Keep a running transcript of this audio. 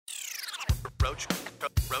Roach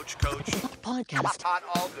Coach Podcast. Hot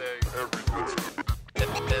all day, every day.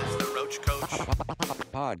 It's the Roach Coach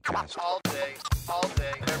Podcast. all day,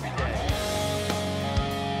 every day.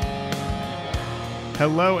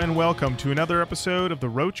 Hello and welcome to another episode of the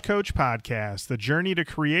Roach Coach Podcast, the journey to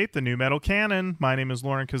create the new metal canon. My name is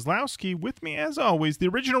Lauren Kozlowski. With me, as always, the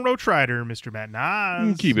original Roach Rider, Mr. Matt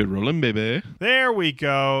Nas. Keep it rolling, baby. There we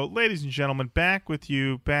go. Ladies and gentlemen, back with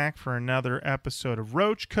you, back for another episode of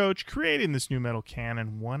Roach Coach, creating this new metal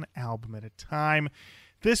canon one album at a time.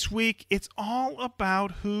 This week, it's all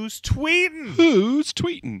about who's tweeting. Who's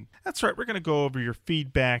tweeting? That's right. We're going to go over your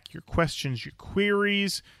feedback, your questions, your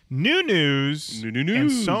queries, new news,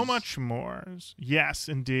 and so much more. Yes,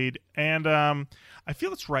 indeed. And I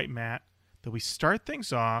feel it's right, Matt, that we start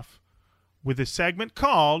things off with a segment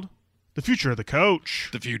called The Future of the Coach.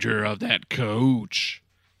 The future of that coach.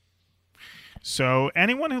 So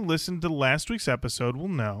anyone who listened to last week's episode will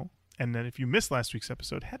know, and then if you missed last week's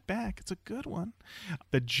episode, head back. It's a good one.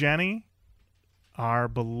 That Jenny, our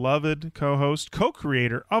beloved co-host,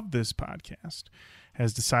 co-creator of this podcast,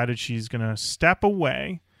 has decided she's going to step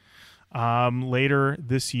away later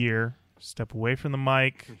this year. Step away from the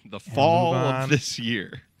mic. The fall move of on. this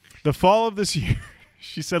year. The fall of this year.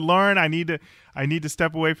 She said, Lauren, I need to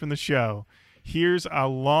step away from the show. Here's a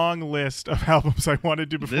long list of albums I want to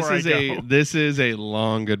do before I go. This is a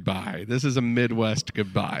long goodbye. This is a Midwest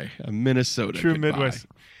goodbye. A Minnesota True goodbye. Midwest.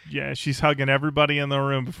 Yeah, she's hugging everybody in the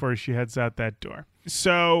room before she heads out that door.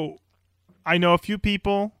 So I know a few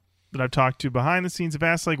people that I've talked to behind the scenes have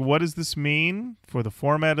asked, like, what does this mean for the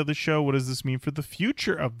format of the show? What does this mean for the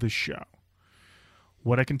future of the show?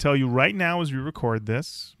 What I can tell you right now as we record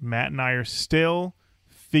this, Matt and I are still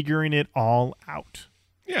figuring it all out.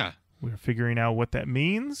 Yeah. We're figuring out what that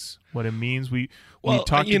means, what it means. We Well,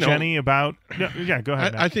 talked to you know, Jenny about... Yeah, go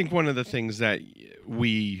ahead, Matt. I think one of the things that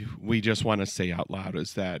we just want to say out loud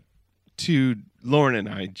is that to Lauren and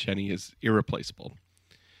I, Jenny is irreplaceable.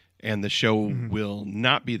 And the show will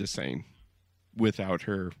not be the same without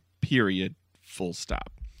her, period, full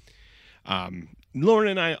stop. Lauren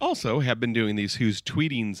and I also have been doing these Who's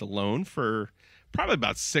Tweetings alone for probably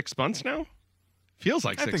about 6 months now. Feels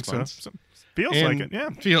like I 6 think months. so. Feels like it, yeah.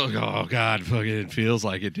 Oh, God, fucking it feels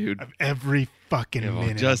like it, dude. Every fucking You know,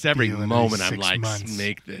 minute. just I'm every feeling moment these I'm 6 like, months.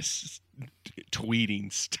 make this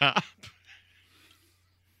tweeting stop.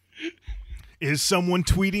 Is someone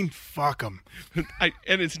tweeting? Fuck them.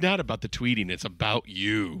 And it's not about the tweeting, it's about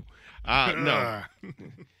you. No.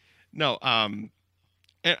 No,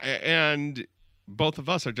 and both of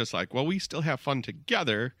us are just like, well, we still have fun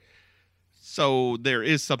together. So there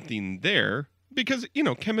is something there because, you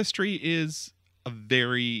know, chemistry is a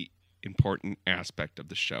very important aspect of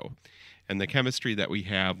the show. And the chemistry that we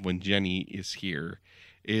have when Jenny is here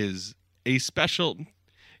is a special,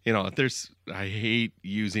 you know, I hate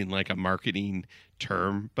using like a marketing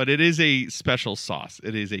term, but it is a special sauce.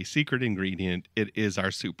 It is a secret ingredient. It is our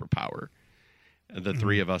superpower. The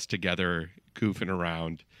three of us together goofing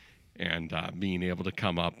around and being able to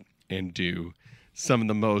come up and do some of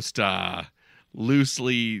the most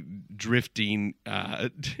loosely drifting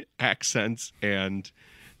accents and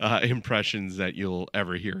impressions that you'll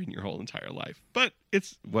ever hear in your whole entire life. But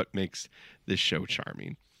it's what makes this show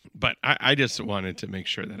charming. But I just wanted to make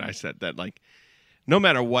sure that I said that, like, no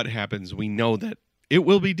matter what happens, we know that it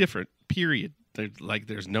will be different, period.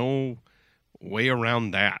 There's no way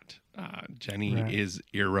around that. Jenny is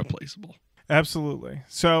irreplaceable. Absolutely.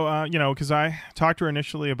 So, because I talked to her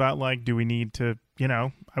initially about, like, do we need to,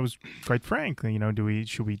 I was quite frank,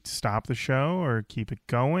 should we stop the show or keep it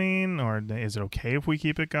going? Or is it okay if we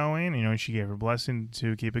keep it going? And she gave her blessing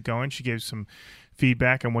to keep it going. She gave some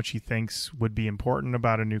feedback on what she thinks would be important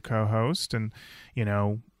about a new co-host. And,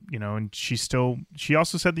 and she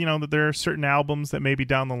also said, that there are certain albums that maybe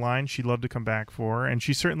down the line she'd love to come back for. And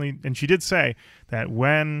she did say that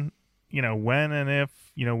when and if,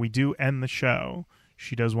 we do end the show,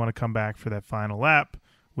 she does want to come back for that final ep,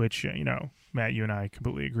 which, Matt, you and I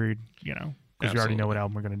completely agreed, because we already know what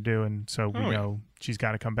album we're going to do. And so we know she's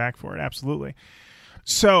got to come back for it. Absolutely.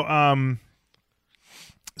 So,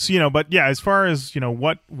 but yeah, as far as,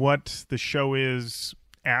 what the show is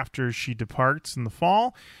after she departs in the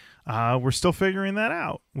fall, we're still figuring that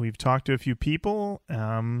out. We've talked to a few people.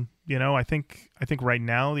 I think right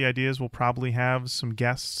now the idea is we'll probably have some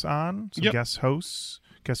guests on, some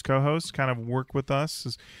guest co-hosts, kind of work with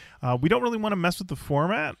us. We don't really want to mess with the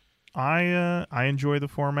format. I enjoy the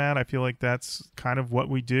format. I feel like that's kind of what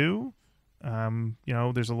we do.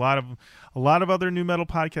 There's a lot of other new metal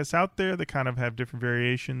podcasts out there that kind of have different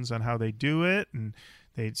variations on how they do it, and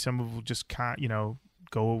some of them just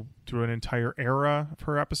go through an entire era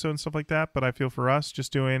per episode and stuff like that. But I feel for us,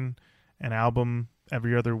 just doing an album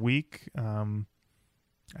every other week,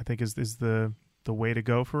 I think is the way to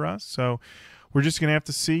go for us. So we're just gonna have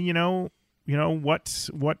to see,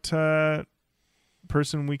 what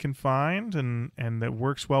person we can find and that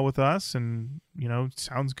works well with us and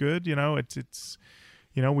sounds good. It's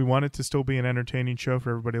we want it to still be an entertaining show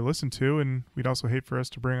for everybody to listen to, and we'd also hate for us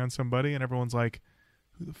to bring on somebody and everyone's like,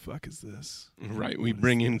 who the fuck is this? Right, we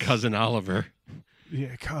bring in Cousin Oliver.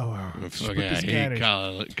 Yeah, Fuck, I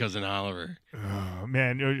hate Cousin Oliver. Oh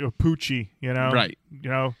man, Poochie, Right.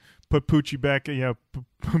 Put Poochie back,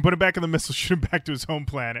 put him back in the missile, shoot him back to his home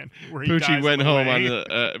planet. Where he Poochie dies went on the home way.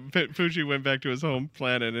 on the Poochie went back to his home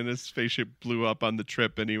planet, and his spaceship blew up on the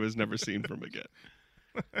trip, and he was never seen from again.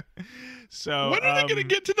 So When are they going to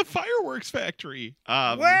get to the fireworks factory?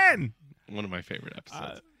 when? One of my favorite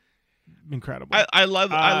episodes. Incredible. I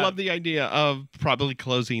love the idea of probably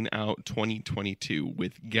closing out 2022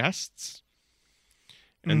 with guests,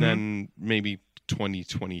 and Mhm. then maybe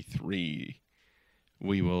 2023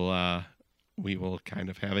 we will kind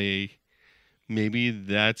of have maybe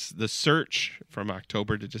that's the search from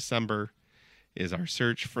October to December is our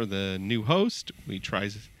search for the new host. We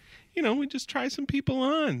just try some people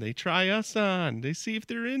on. They try us on. They see if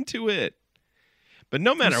they're into it. But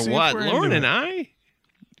no matter see if what, we're Lauren into and it.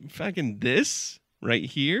 I, fucking this right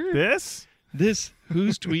here, this? this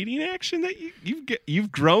who's tweeting action that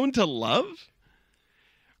you've grown to love,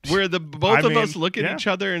 where both of us look at each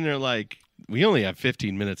other and they're like, we only have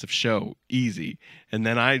 15 minutes of show, easy. And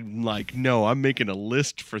then I'm like, no, I'm making a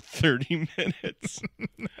list for 30 minutes.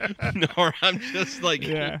 Or I'm just like,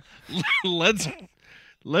 Yeah.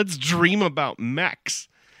 let's dream about mechs.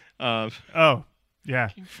 Oh, yeah.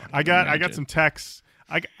 I got imagine. some texts.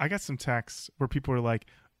 I got some texts where people were like,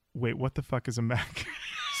 "Wait, what the fuck is a mech?"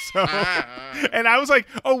 So, and I was like,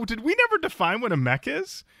 "Oh, did we never define what a mech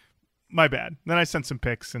is?" My bad. Then I sent some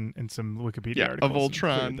pics and some Wikipedia articles of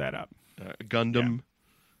Ultron, and cleared that up. Gundam.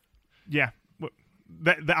 Yeah.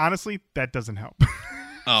 That honestly, that doesn't help.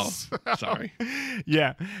 Oh, sorry.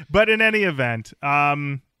 Yeah, but in any event,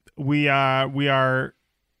 we are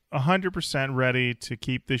 100% ready to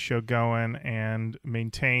keep this show going and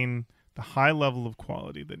maintain the high level of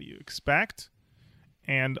quality that you expect.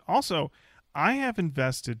 And also, I have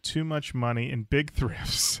invested too much money in big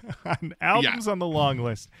thrifts on albums on the long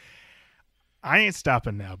list. I ain't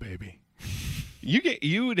stopping now, baby.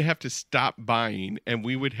 You would have to stop buying, and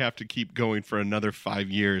we would have to keep going for another 5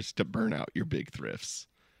 years to burn out your big thrifts.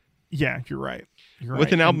 Yeah, you're right.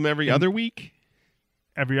 With an album every other week?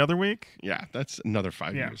 Every other week? Yeah, that's another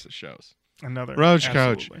 5 years of shows. Another. Roach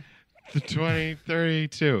Coach. absolutely. The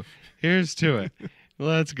 2032. Here's to it.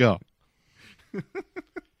 Let's go.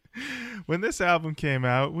 When this album came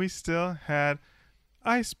out, we still had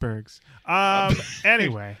icebergs.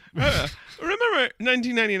 Anyway. Remember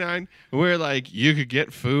 1999, where like you could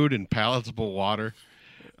get food and palatable water?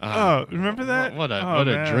 Remember that? What a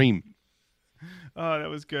man. dream. Oh, that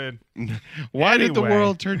was good. Why did the Anyway.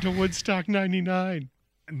 world turn to Woodstock 99?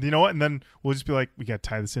 And you know what? And then we'll just be like, we got to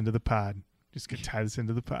tie this into the pod. Just got to tie this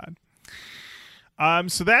into the pod.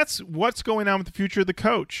 So that's what's going on with the future of the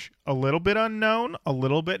coach. A little bit unknown, a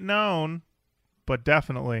little bit known, but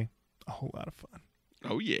definitely a whole lot of fun.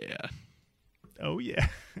 Oh, yeah. Oh, yeah.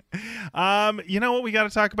 You know what we got to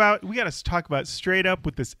talk about? We got to talk about straight up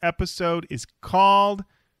what this episode is called.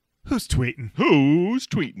 Who's tweeting? Who's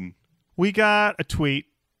tweeting? We got a tweet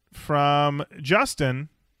from Justin,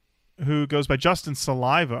 who goes by Justin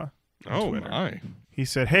Saliva on Oh, Twitter. my. He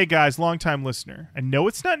said, "Hey guys, longtime listener. I know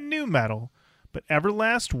it's not new metal, but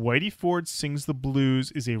Everlast Whitey Ford Sings the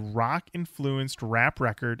Blues is a rock-influenced rap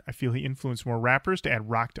record. I feel he influenced more rappers to add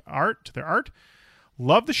rock to their art.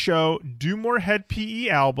 Love the show. Do more Head PE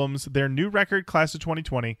albums. Their new record, Class of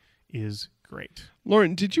 2020, is great."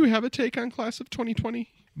 Lauren, did you have a take on Class of 2020?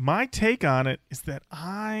 My take on it is that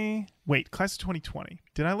Class of 2020.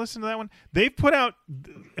 Did I listen to that one? They've put out,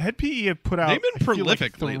 Head PE have put out. They've been I feel like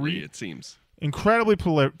prolific lately, three- it seems. Incredibly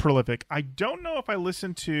prolific. I don't know if I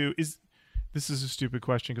listened to this is a stupid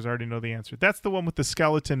question because I already know the answer. That's the one with the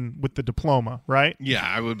skeleton with the diploma, right? Yeah,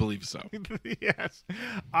 I would believe so. Yes.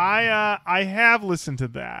 I have listened to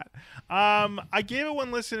that. I gave it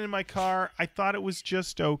one listen in my car. I thought it was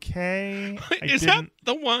just okay. Is that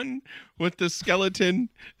the one with the skeleton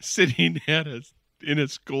sitting in a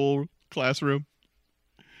school classroom?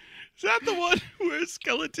 Is that the one where a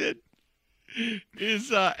skeleton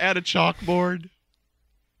is at a chalkboard?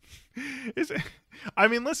 Is it? I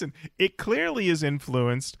mean, listen, it clearly is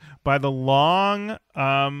influenced by the long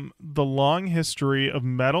history of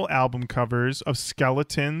metal album covers of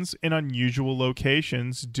skeletons in unusual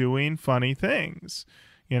locations doing funny things.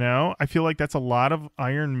 You know, I feel like that's a lot of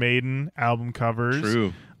Iron Maiden album covers.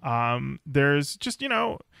 True. There's just,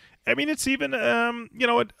 I mean, it's even,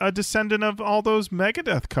 a descendant of all those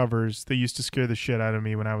Megadeth covers that used to scare the shit out of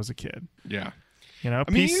me when I was a kid. Yeah. You know,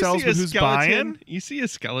 I mean, peace you sells see with a who's skeleton. buying. You see a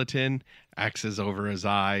skeleton, X's over his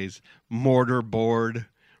eyes, mortar board,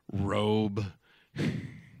 robe.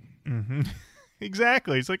 Mm-hmm.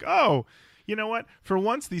 Exactly. It's like, oh, you know what? For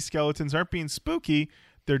once, these skeletons aren't being spooky.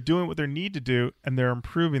 They're doing what they need to do, and they're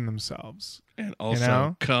improving themselves. And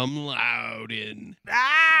also, come loud in.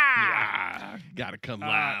 Gotta come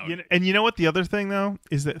loud. And you know what? The other thing, though,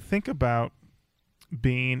 is that think about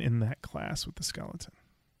being in that class with the skeleton.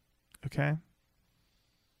 Okay?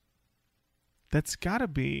 It's got to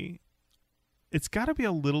be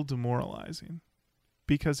a little demoralizing,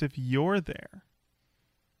 because if you're there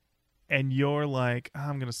and you're like,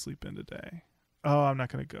 I'm going to sleep in today. Oh, I'm not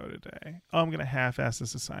going to go today. Oh, I'm going to half-ass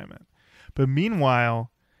this assignment. But meanwhile,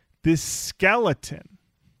 this skeleton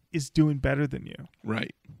is doing better than you.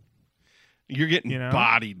 Right. You're getting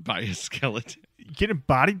bodied by a skeleton. Getting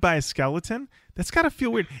bodied by a skeleton? That's got to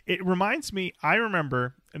feel weird. It reminds me, I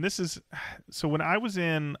remember, and this is, so when I was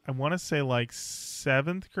in, I want to say like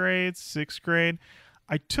 7th grade, 6th grade,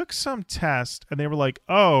 I took some test and they were like,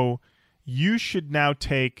 oh, you should now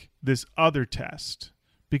take this other test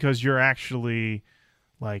because you're actually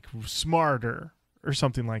like smarter or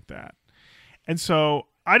something like that. And so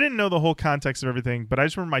I didn't know the whole context of everything, but I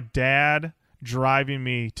just remember my dad driving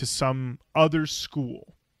me to some other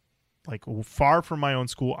school, like far from my own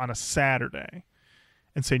school, on a Saturday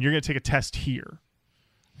and saying, you're going to take a test here.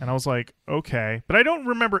 And I was like, okay. But I don't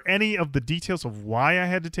remember any of the details of why I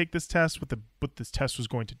had to take this test, what this test was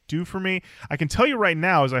going to do for me. I can tell you right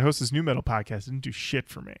now, as I host this new metal podcast, it didn't do shit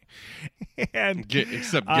for me. And get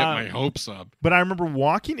my hopes up. But I remember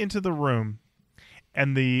walking into the room,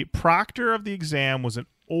 and the proctor of the exam was an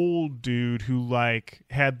old dude who like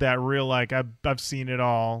had that real like I've seen it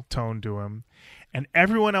all tone to him, and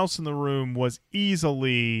everyone else in the room was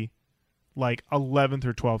easily like 11th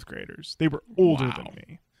or 12th graders. They were older than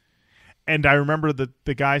me. And I remember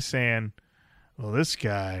the guy saying, well, this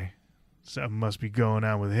guy, something must be going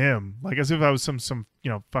on with him. Like as if I was some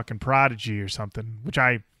fucking prodigy or something, which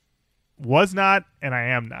I was not and I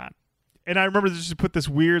am not. And I remember just put this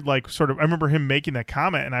weird, like, sort of, I remember him making that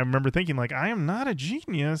comment, and I remember thinking, like, I am not a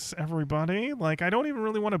genius, everybody. Like, I don't even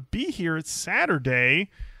really want to be here. It's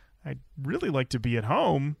Saturday. I'd really like to be at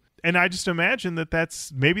home. And I just imagine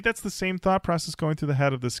maybe that's the same thought process going through the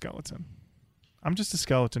head of the skeleton. I'm just a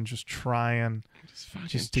skeleton just trying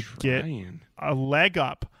to get a leg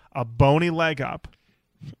up, a bony leg up.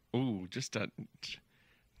 Ooh,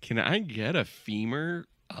 can I get a femur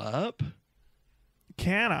up?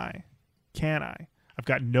 Can I? I've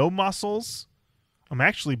got no muscles. I'm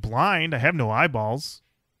actually blind. I have no eyeballs.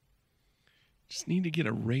 Just need to get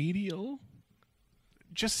a radial.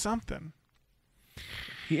 Just something.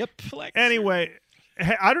 Hip flexor. Anyway,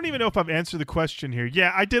 I don't even know if I've answered the question here.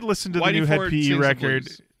 Yeah, I did listen to the new Head PE record.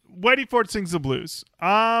 Whitey Ford Sings the Blues.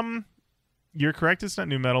 You're correct. It's not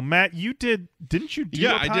new metal. Matt, you didn't you do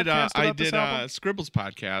a podcast about this album? Scribbles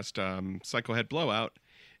podcast, Psycho Head Blowout.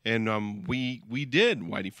 And we did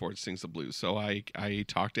Whitey Ford Sings the Blues, so I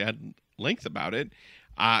talked at length about it.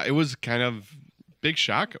 It was kind of big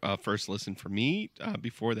shock, first listen for me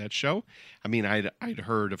before that show. I mean, I'd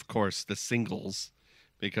heard, of course, the singles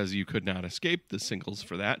because you could not escape the singles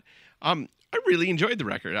for that. I really enjoyed the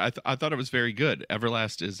record. I thought it was very good.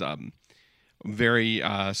 Everlast is very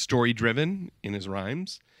story driven in his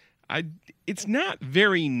rhymes. It's not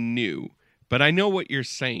very new, but I know what you're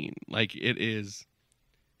saying. Like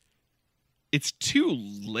it's too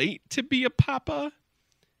late to be a papa,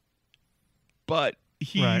 but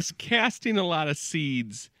he's casting a lot of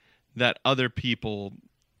seeds that other people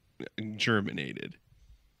germinated.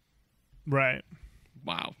 Right.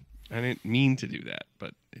 Wow. I didn't mean to do that,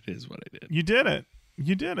 but it is what I did. You did it.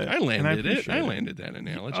 I landed it. I landed that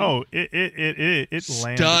analogy. Oh, it landed.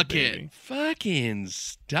 Stuck baby. it. Fucking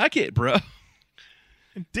stuck it, bro.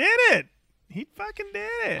 Did it. He fucking did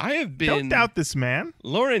it. I have been. Don't doubt this man.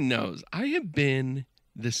 Lauren knows. I have been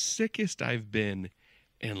the sickest I've been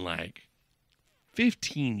in like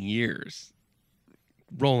 15 years.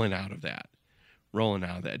 Rolling out of that.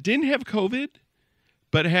 Didn't have COVID,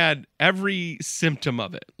 but had every symptom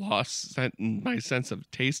of it. Lost my sense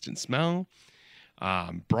of taste and smell.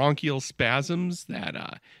 Bronchial spasms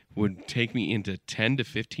that would take me into 10 to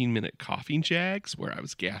 15 minute coughing jags where I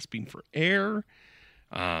was gasping for air.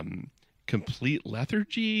 Complete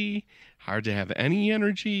lethargy, hard to have any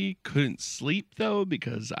energy, couldn't sleep though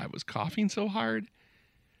because I was coughing so hard.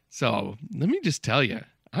 So let me just tell you,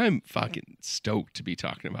 I'm fucking stoked to be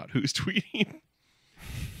talking about who's tweeting.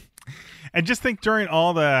 And just think during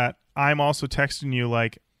all that, I'm also texting you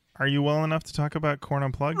like, are you well enough to talk about Corn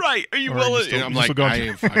Unplugged? Right. Are you Or willing? still- I'm you still like,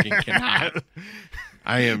 going I fucking cannot.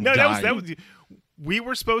 I am No, dying. that was we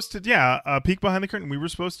were supposed to, peek behind the curtain. We were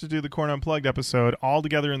supposed to do the Corn Unplugged episode all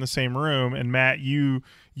together in the same room. And Matt, you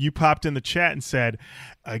popped in the chat and said,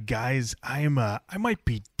 "Guys, I might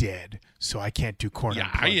be dead, so I can't do Corn Yeah,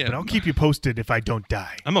 Unplugged. I am. But I'll keep you posted if I don't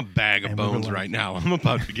die." I'm a bag of And we were bones like- right now. I'm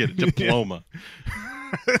about to get a diploma.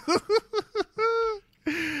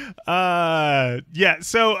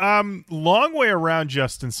 So long way around,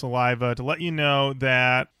 Justin Saliva, to let you know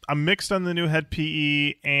that I'm mixed on the new head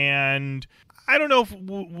PE, and I don't know.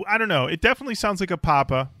 It definitely sounds like a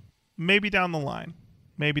papa. Maybe down the line.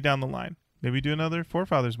 Maybe do another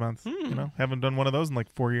Forefathers month. You know, haven't done one of those in like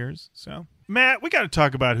 4 years. So, Matt, we got to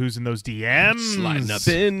talk about who's in those DMs. Sliding up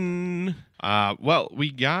in. Well, we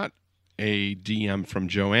got a DM from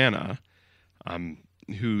Joanna,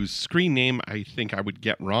 whose screen name I think I would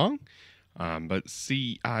get wrong, but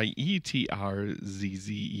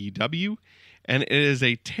CIETRZZEW, and it is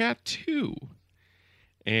a tattoo.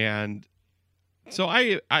 And so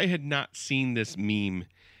I had not seen this meme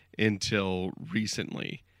until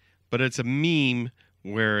recently, but it's a meme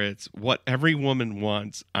where it's what every woman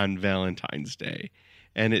wants on Valentine's Day,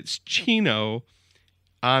 and it's Chino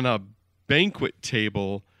on a banquet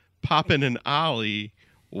table popping an ollie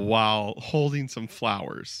while holding some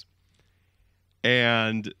flowers.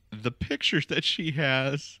 And the picture that she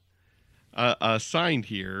has assigned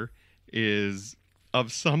here is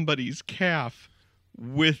of somebody's calf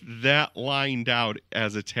with that lined out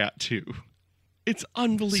as a tattoo. It's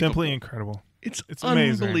unbelievable. Simply incredible. It's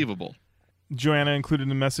amazing. unbelievable. Joanna included in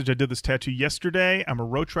the message, "I did this tattoo yesterday. I'm a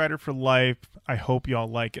Roach Rider for life. I hope y'all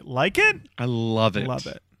like it." Like it? I love it. Love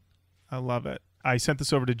it. I love it. I sent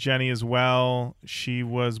this over to Jenny as well. She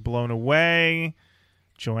was blown away.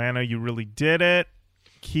 Joanna, you really did it.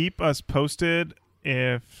 Keep us posted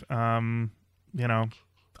if, of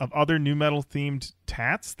other new metal themed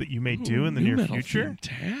tats that you may do in the near future.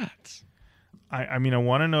 Tats. I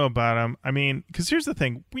want to know about them. I mean, because here's the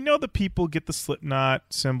thing. We know that people get the Slipknot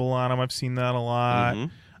symbol on them. I've seen that a lot.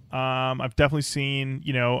 I've definitely seen,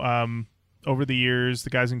 over the years, the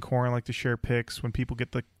guys in Korn like to share pics when people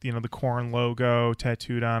get the Korn logo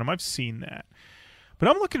tattooed on them. I've seen that. But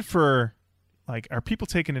I'm looking for, like, are people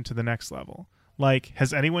taking it to the next level? Like,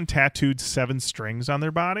 has anyone tattooed 7 strings on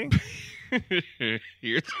their body?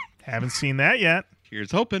 Haven't seen that yet.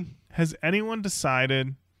 Here's hoping. Has anyone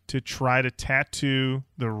decided to try to tattoo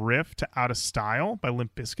the riff to Out of Style by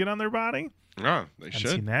Limp Bizkit on their body? Oh, they Haven't should.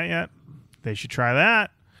 seen that yet. They should try that.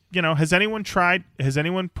 Has anyone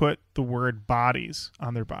put the word bodies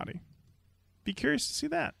on their body? Be curious to see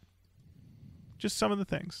that. Just some of the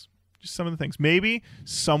things. Maybe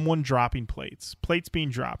someone dropping plates being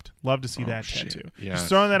dropped. Love to see that shit. tattoo. Yes. Just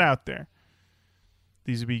throwing that out there.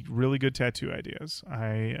 These would be really good tattoo ideas.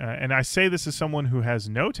 I say this as someone who has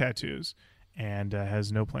no tattoos and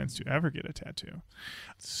has no plans to ever get a tattoo.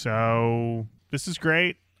 So this is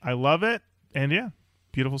great. I love it. And yeah,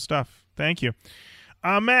 beautiful stuff. Thank you.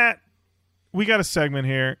 Matt, we got a segment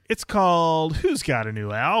here. It's called Who's Got a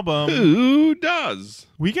New Album? Who does?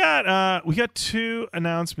 We got 2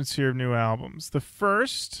 announcements here of new albums. The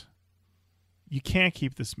first, you can't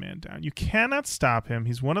keep this man down. You cannot stop him.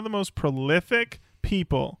 He's one of the most prolific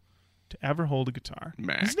people to ever hold a guitar.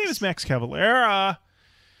 Max. His name is Max Cavalera.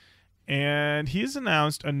 And he's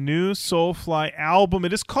announced a new Soulfly album.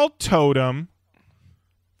 It is called Totem.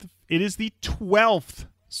 It is the 12th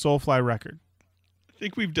Soulfly record. I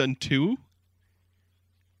think we've done 2.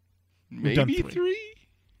 We've done Maybe 3. 3?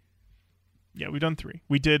 Yeah, we've done 3.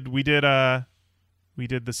 We did the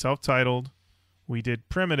self-titled, we did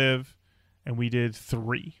Primitive, and we did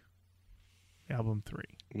 3. Album 3.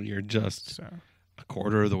 We are just So a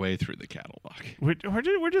quarter of the way through the catalog.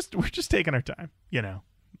 we're just taking our time,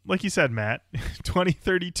 Like you said, Matt,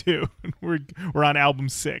 2032. We're on album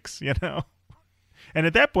 6, And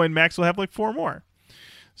at that point, Max will have like 4 more.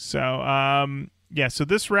 So so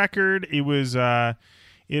this record, it was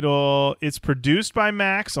it's produced by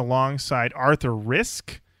Max alongside Arthur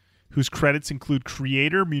Risk, whose credits include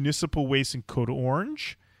Creator, Municipal Waste, and Code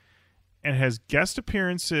Orange, and has guest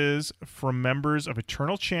appearances from members of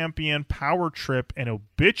Eternal Champion, Power Trip, and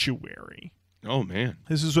Obituary. Oh, man.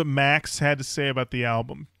 This is what Max had to say about the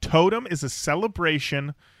album. Totem is a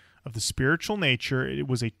celebration of the spiritual nature. It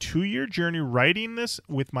was a 2-year journey writing this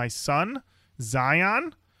with my son,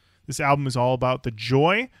 Zion. This album is all about the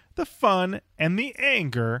joy, the fun, and the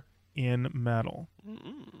anger in metal.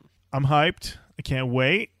 I'm hyped. I can't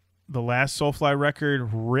wait. The last Soulfly record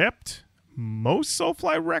ripped. Most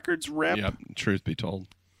Soulfly records rip. Yep. Truth be told.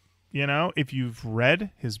 You know, if you've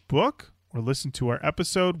read his book or listened to our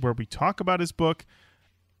episode where we talk about his book,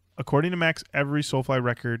 according to Max, every Soulfly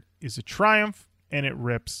record is a triumph and it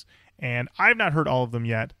rips. And I've not heard all of them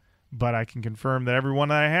yet, but I can confirm that every one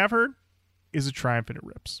that I have heard is a triumph and it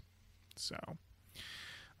rips. So,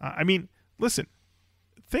 I mean, listen,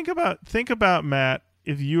 think about Matt,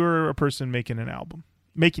 if you're a person making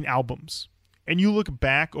albums, and you look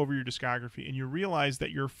back over your discography and you realize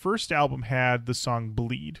that your first album had the song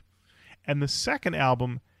Bleed, and the second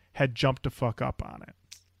album had Jump to Fuck Up on it.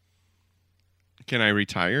 Can I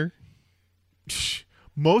retire?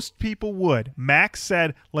 Most people would. Max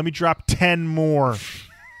said, let me drop 10 more.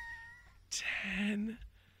 10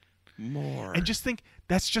 more. And just think,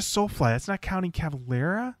 that's just Soulfly. That's not counting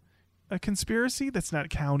Cavalera, a conspiracy. That's not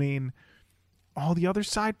counting all the other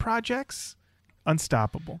side projects.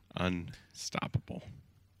 Unstoppable. Unstoppable.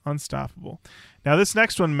 Now, this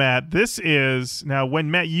next one, Matt, this is... Now,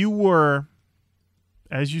 when, Matt, you were,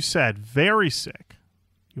 as you said, very sick.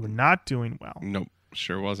 You were not doing well. Nope.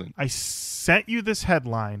 Sure wasn't. I sent you this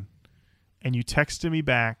headline, and you texted me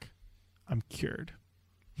back, I'm cured.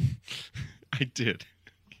 I did.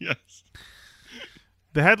 Yes.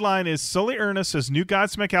 The headline is Sully Erna says new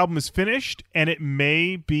Godsmack album is finished, and it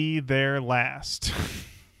may be their last.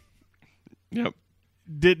 Yep.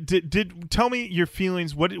 Did tell me your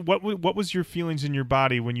feelings. What was your feelings in your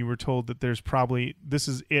body when you were told that this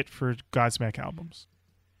is it for Godsmack albums?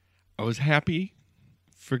 I was happy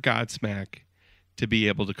for Godsmack to be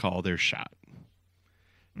able to call their shot,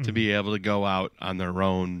 to be able to go out on their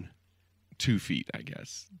own 2 feet, I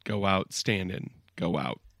guess. Go out standing, go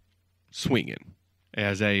out swinging.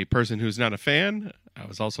 As a person who's not a fan, I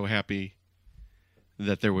was also happy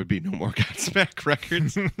that there would be no more Godsmack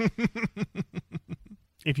records.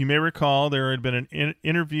 If you may recall, there had been an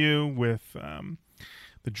interview with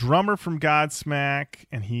the drummer from Godsmack,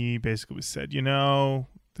 and he basically said,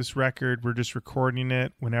 this record, we're just recording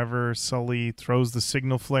it whenever Sully throws the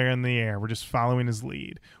signal flare in the air. We're just following his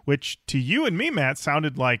lead, which to you and me, Matt,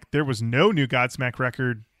 sounded like there was no new Godsmack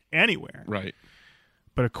record anywhere. Right.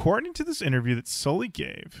 But according to this interview that Sully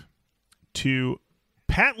gave to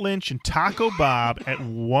Pat Lynch and Taco Bob at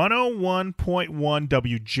 101.1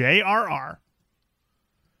 WJRR,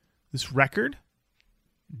 this record,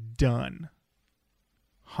 done.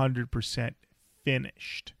 100%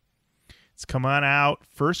 finished. It's come on out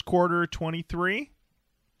first quarter 23.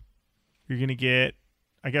 You're going to get,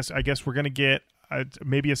 I guess we're going to get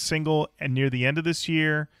maybe a single and near the end of this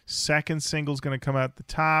year. Second single is going to come out at the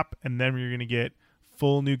top, and then you're going to get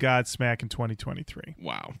full new Godsmack in 2023.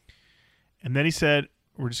 Wow. And then he said,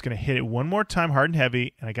 we're just going to hit it one more time hard and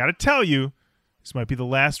heavy, and I got to tell you, this might be the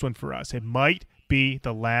last one for us. It might be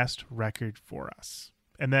the last record for us.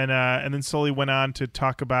 And then Sully went on to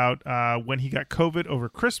talk about when he got COVID over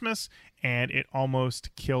Christmas, and it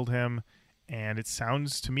almost killed him. And it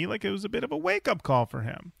sounds to me like it was a bit of a wake-up call for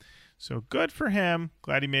him. So good for him.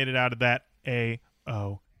 Glad he made it out of that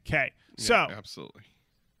A-OK. So, yeah, absolutely.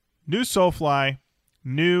 New Soulfly,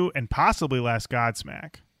 new and possibly last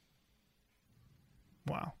Godsmack.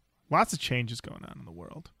 Wow. Lots of changes going on in the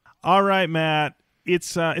world. All right, Matt.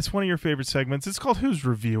 It's one of your favorite segments. It's called Who's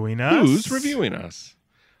Reviewing Us? Who's Reviewing Us?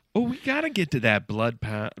 Oh, we got to get to that Blood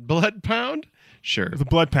Pound? Sure. The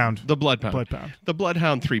Blood Pound. The Blood Pound. Blood Pound. The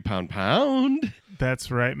Bloodhound 3-pound pound.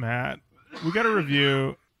 That's right, Matt. We got a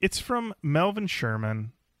review. It's from Melvin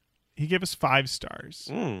Sherman. He gave us 5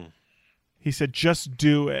 stars. He said, just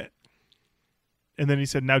do it. And then he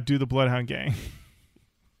said, now do the Bloodhound Gang.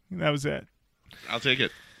 And that was it. I'll take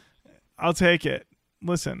it. I'll take it.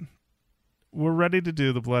 Listen, we're ready to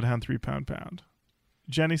do the Bloodhound 3-pound pound.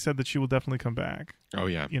 Jenny said that she will definitely come back. Oh,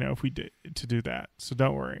 yeah. If we did to do that. So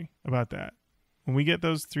don't worry about that. When we get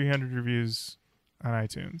those 300 reviews on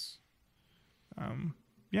iTunes.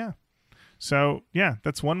 Yeah. So, yeah,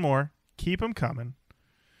 that's one more. Keep them coming.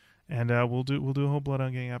 And we'll do a whole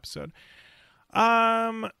Bloodhound Gang episode.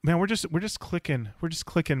 Man, we're just clicking. We're just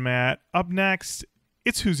clicking, Matt. Up next,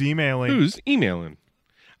 it's Who's Emailing. Who's emailing?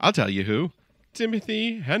 I'll tell you who.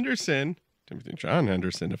 Timothy John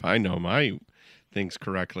Henderson, if I know my things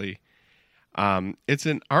correctly. It's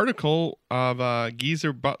an article of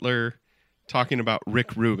Geezer Butler talking about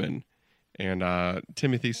Rick Rubin. And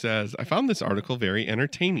Timothy says, I found this article very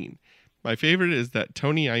entertaining. My favorite is that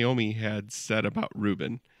Tony Iommi had said about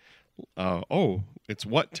Rubin. It's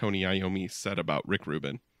what Tony Iommi said about Rick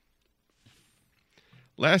Rubin.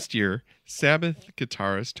 Last year, Sabbath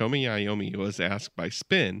guitarist Tomi Iommi was asked by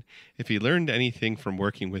Spin if he learned anything from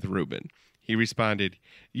working with Rubin. He responded,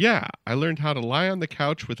 "Yeah, I learned how to lie on the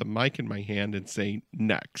couch with a mic in my hand and say,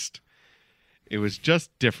 'Next.' It was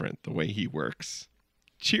just different the way he works.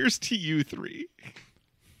 Cheers to you three."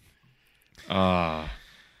 Let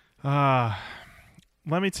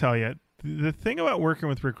me tell you, the thing about working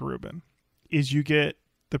with Rick Rubin is you get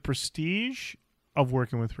the prestige of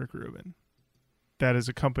working with Rick Rubin that is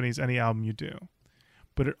accompanies any album you do.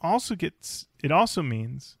 But it also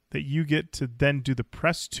means that you get to then do the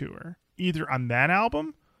press tour, either on that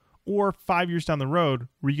album or 5 years down the road,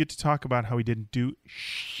 where you get to talk about how he didn't do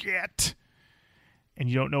shit. And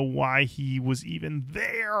you don't know why he was even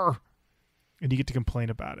there. And you get to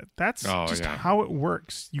complain about it. That's how it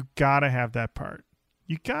works. You gotta have that part.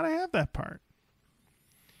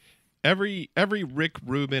 Every Rick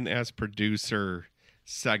Rubin as producer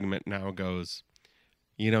segment now goes,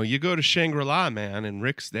 you go to Shangri-La, man, and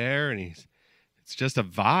Rick's there, and it's just a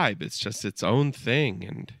vibe. It's just its own thing.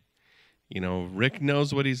 And, Rick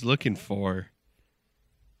knows what he's looking for.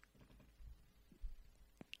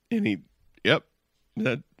 And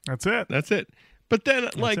that's it. That's it. But then,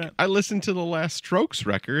 I listened to the last Strokes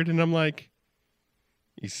record, and I'm like,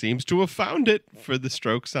 he seems to have found it for the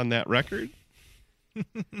Strokes on that record.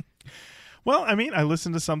 Well, I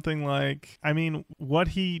listened to something like, what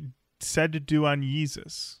he said to do on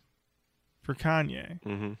Yeezus for Kanye.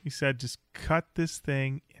 Mm-hmm. He said, just cut this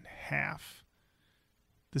thing in half.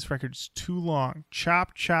 This record's too long.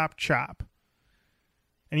 Chop, chop, chop.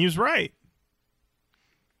 And he was right.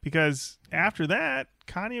 Because after that,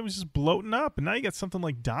 Kanye was just bloating up. And now you got something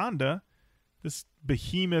like Donda, this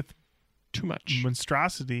behemoth too much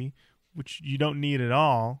monstrosity, which you don't need at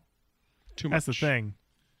all. Too much. That's the thing.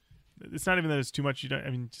 It's not even that it's too much. I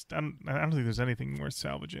don't think there's anything worth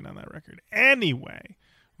salvaging on that record. Anyway,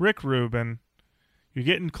 Rick Rubin, you're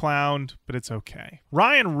getting clowned, but it's okay.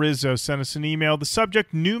 Ryan Rizzo sent us an email. The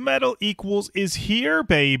subject, New Metal Equals, is here,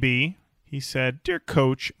 baby. He said, "Dear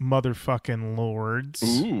Coach, motherfucking lords."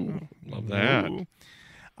 Ooh, love that. Ooh.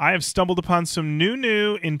 I have stumbled upon some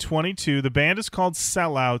new in 22. The band is called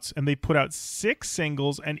Sellouts, and they put out 6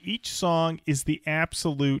 singles, and each song is the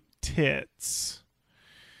absolute tits.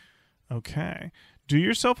 Okay. Do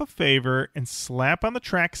yourself a favor and slap on the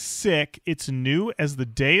track Sick. It's new as the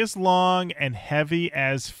day is long and heavy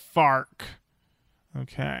as fark.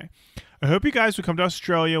 Okay. I hope you guys will come to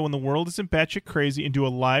Australia when the world isn't batshit crazy and do a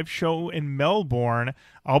live show in Melbourne.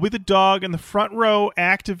 I'll be the dog in the front row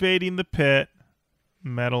activating the pit.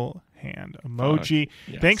 Metal hand emoji.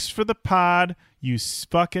 Yes. Thanks for the pod, you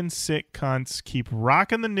fucking sick cunts. Keep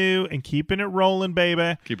rocking the new and keeping it rolling,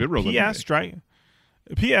 baby. Keep it rolling.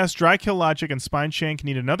 P.S. Dry Kill Logic and Spine Shank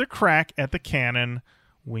need another crack at the cannon.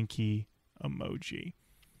 Winky emoji.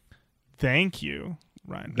 Thank you,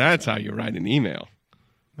 Ryan. That's how you write an email.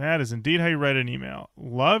 That is indeed how you write an email.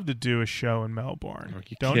 Love to do a show in Melbourne. Are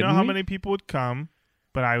you Don't kidding know how me? many people would come,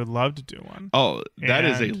 but I would love to do one. Oh, that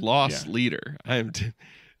is a lost leader.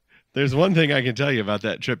 There's one thing I can tell you about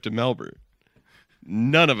that trip to Melbourne.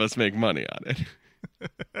 None of us make money on it.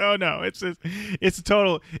 Oh no, it's a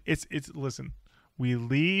total. It's listen. We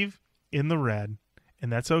leave in the red,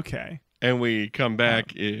 and that's okay. And we come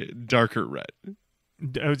back darker red.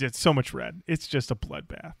 It's so much red. It's just a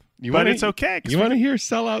bloodbath. But it's okay. You want to hear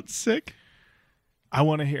Sellout Sick? I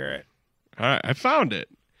want to hear it. All right, I found it.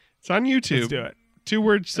 It's on YouTube. Let's do it.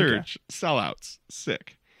 2-word search. Okay. Sellouts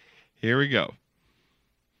Sick. Here we go.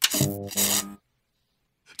 Does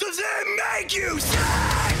it make you sick?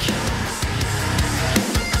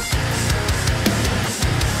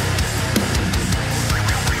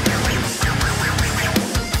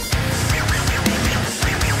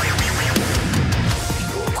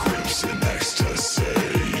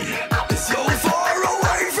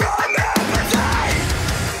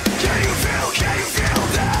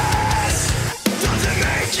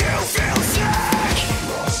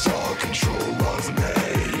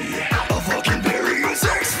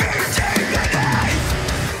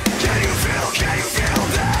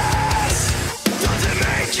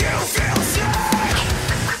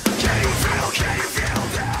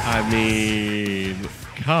 I mean,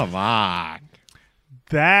 come on.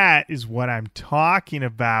 That is what I'm talking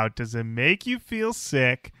about. Does it make you feel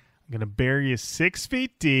sick? I'm gonna bury you 6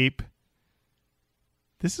 feet deep.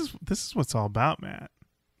 This is what it's all about, Matt.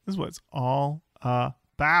 This is what it's all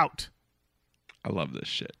about. I love this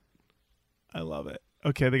shit. I love it.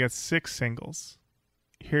 Okay, they got 6 singles.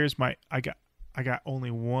 Here's my I got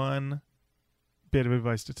only one bit of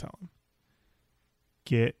advice to tell them.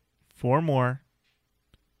 Get 4 more.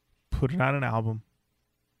 Put it on an album.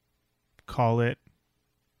 Call it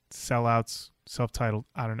sellouts, self-titled,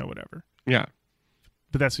 I don't know, whatever. Yeah.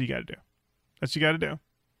 But that's what you got to do. That's what you got to do.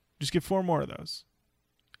 Just get 4 more of those.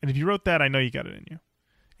 And if you wrote that, I know you got it in you.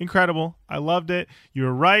 Incredible. I loved it. You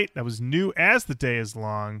were right. That was new as the day is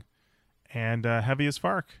long. And heavy as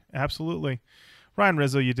Fark. Absolutely. Ryan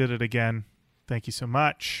Rizzo, you did it again. Thank you so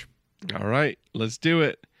much. All right, let's do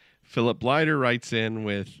it. Philip Leiter writes in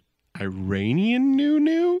with Iranian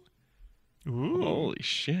new. Ooh. Holy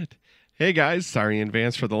shit. Hey guys, sorry in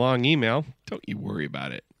advance for the long email. Don't you worry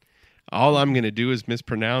about it. All I'm going to do is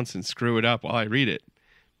mispronounce and screw it up while I read it.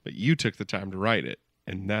 But you took the time to write it,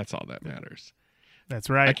 and that's all that matters. That's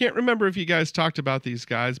right. I can't remember if you guys talked about these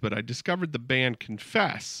guys, but I discovered the band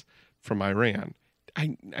Confess from Iran.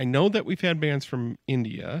 I know that we've had bands from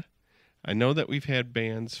India. I know that we've had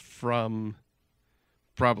bands from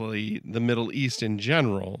probably the Middle East in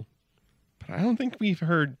general, but I don't think we've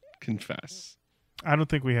heard Confess. I don't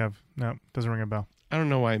think we have. No, doesn't ring a bell. I don't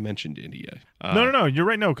know why I mentioned India. No. You're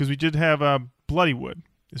right. No, because we did have Bloodywood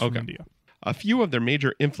is from India. A few of their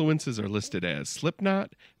major influences are listed as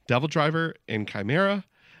Slipknot, Devil Driver, and Chimera.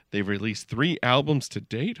 They've released 3 albums to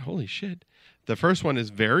date. Holy shit. The first one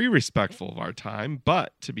is very respectful of our time,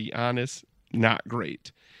 but to be honest, not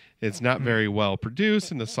great. It's not very well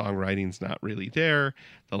produced, and the songwriting's not really there.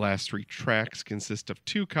 The last 3 tracks consist of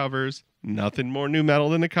 2 covers. Nothing more new metal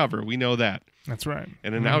than a cover. We know that. That's right.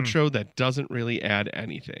 And an outro that doesn't really add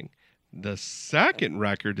anything. The second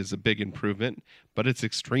record is a big improvement, but it's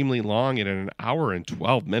extremely long at 1 hour and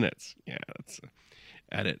 12 minutes. Yeah, that's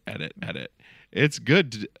edit. It's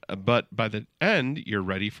good, but by the end, you're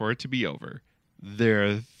ready for it to be over.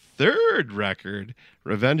 Their third record,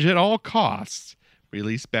 Revenge at All Costs,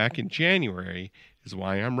 released back in January, is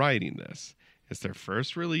why I'm writing this. It's their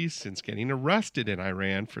first release since getting arrested in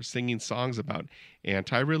Iran for singing songs about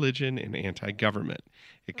anti-religion and anti-government.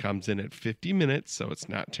 It comes in at 50 minutes, so it's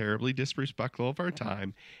not terribly disrespectful of our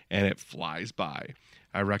time, and it flies by.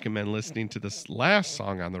 I recommend listening to this last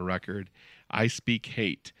song on the record, I Speak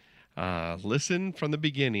Hate. Listen from the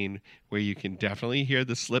beginning, where you can definitely hear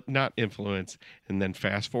the Slipknot influence, and then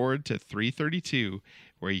fast forward to 3:32,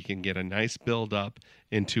 where you can get a nice build up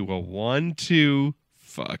into a 1-2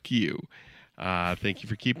 fuck you. Thank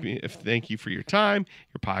you for your time.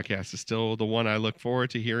 Your podcast is still the one I look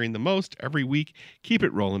forward to hearing the most every week. Keep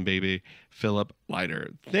it rolling, baby. Philip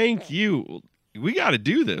Leiter. Thank you. We got to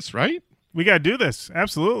do this, right? We got to do this.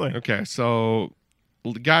 Absolutely. Okay, so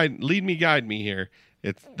guide me here.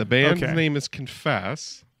 It's the band's name is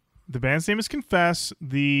Confess. The band's name is Confess.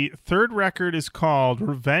 The third record is called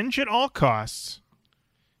Revenge at All Costs.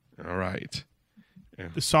 All right. Yeah.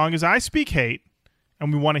 The song is I Speak Hate,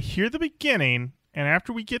 and we want to hear the beginning, and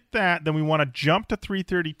after we get that, then we want to jump to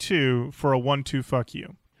 3:32 for a 1-2 fuck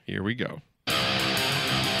you. Here we go.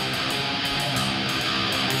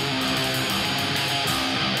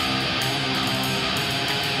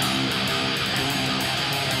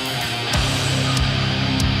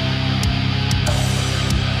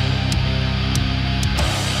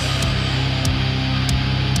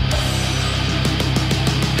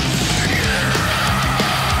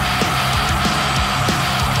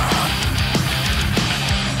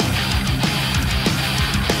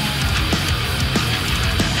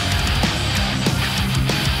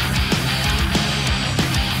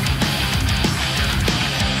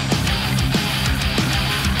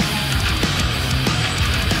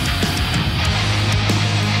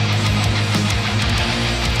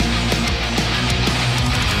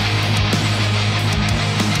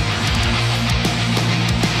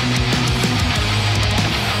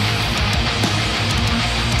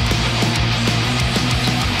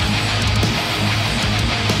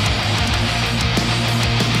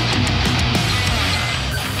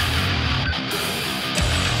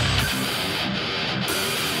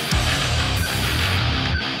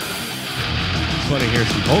 Want to hear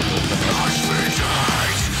some vocals?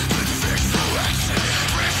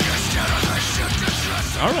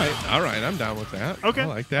 All right, I'm down with that. Okay. I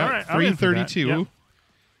like that. All right, I'm in for that. 3:32. Yep.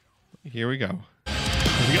 Here we go.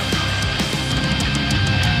 Here we go.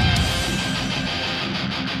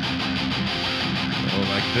 Oh,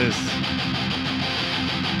 like this.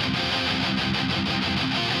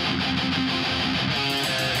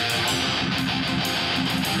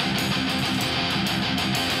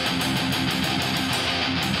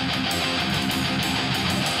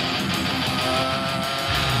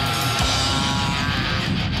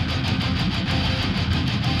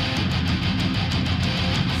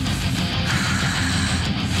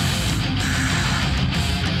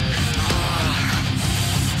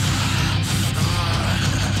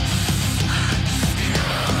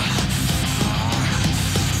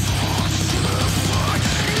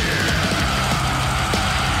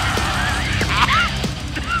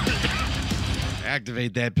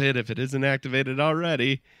 activate that pin if it isn't activated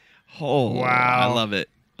already. Oh, Wow. I love it.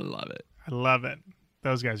 I love it. I love it.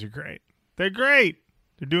 Those guys are great. They're great.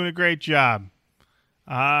 They're doing a great job.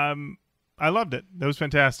 I loved it. That was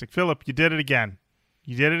fantastic. Philip, you did it again.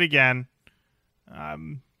 You did it again.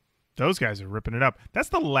 Those guys are ripping it up. That's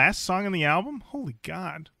the last song on the album? Holy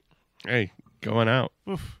God. Hey, going out.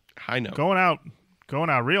 Oof. High note. Going out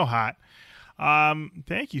real hot.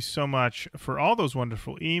 Thank you so much for all those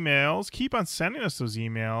wonderful emails. Keep on sending us those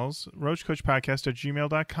emails.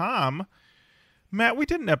 RoachCoachPodcast@gmail.com. Matt, we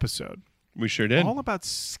did an episode We sure did. all about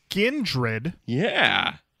Skindred.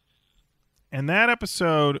 Yeah. And that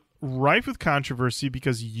episode, rife with controversy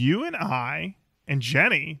because you and I and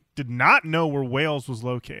Jenny did not know where Wales was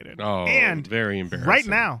located. Oh, and very embarrassing. right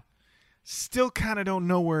now, still kind of don't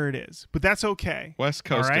know where it is. But that's okay. West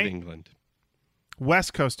Coast All right? of England.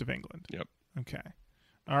 West Coast of England. Yep. Okay.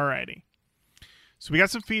 All righty. So we got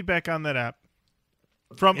some feedback on that app.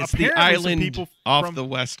 From It's the apparently some island people off from, the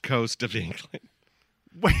west coast of England.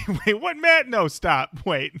 Wait, what, Matt? No, stop.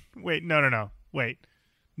 Wait, no. Wait.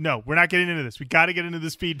 No, we're not getting into this. We got to get into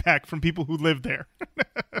this feedback from people who live there.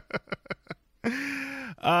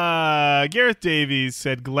 Gareth Davies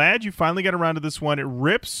said, glad you finally got around to this one. It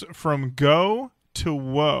rips from go to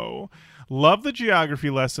woe. Love the geography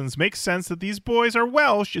lessons. Makes sense that these boys are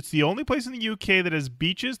Welsh. It's the only place in the UK that has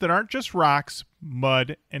beaches that aren't just rocks,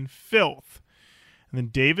 mud, and filth. And then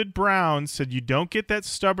David Brown said, you don't get that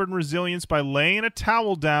stubborn resilience by laying a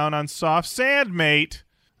towel down on soft sand, mate.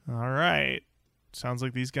 All right. Sounds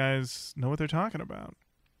like these guys know what they're talking about.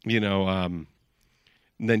 You know,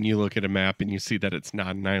 then you look at a map and you see that it's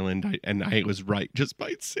not an island. And I was right just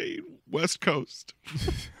by saying West Coast.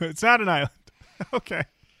 It's not an island. Okay.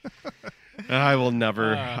 I will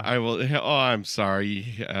never. I will. Oh, I'm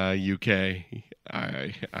sorry, UK.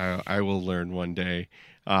 I will learn one day.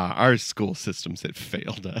 Our school systems had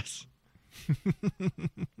failed us.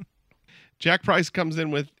 Jack Price comes in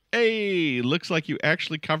with, hey, looks like you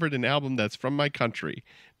actually covered an album that's from my country.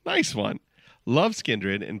 Nice one. Love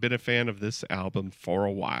Skindred and been a fan of this album for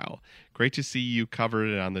a while. Great to see you covered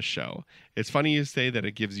it on the show. It's funny you say that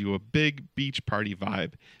it gives you a big beach party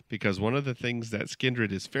vibe because one of the things that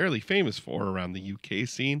Skindred is fairly famous for around the UK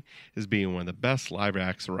scene is being one of the best live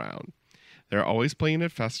acts around. They're always playing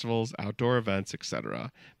at festivals, outdoor events,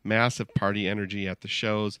 etc. Massive party energy at the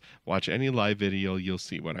shows. Watch any live video, you'll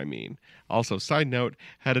see what I mean. Also, side note,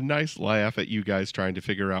 had a nice laugh at you guys trying to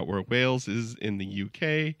figure out where Wales is in the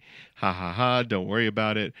UK. Ha ha ha, don't worry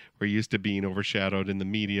about it. We're used to being overshadowed in the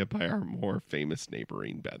media by our more famous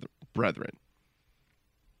neighboring brethren.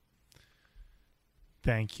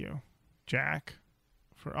 Thank you, Jack,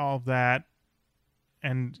 for all of that.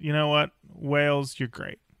 And you know what? Wales, you're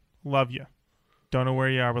great. Love you. Don't know where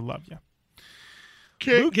you are, but love you.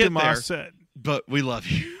 Can't Luke get DeMoss there, said, but we love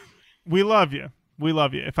you. we love you. We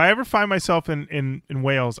love you. If I ever find myself in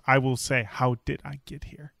Wales, I will say, how did I get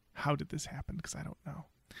here? How did this happen? Because I don't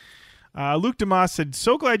know. Luke DeMoss said,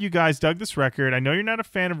 so glad you guys dug this record. I know you're not a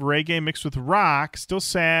fan of reggae mixed with rock. Still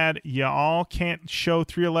sad you all can't show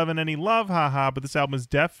 311 any love, haha, but this album is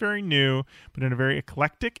very new, but in a very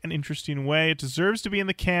eclectic and interesting way. It deserves to be in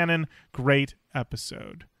the canon. Great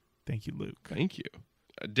episode. Thank you, Luke. Thank you.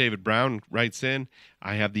 David Brown writes in,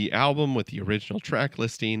 I have the album with the original track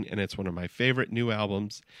listing, and it's one of my favorite new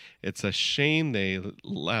albums. It's a shame they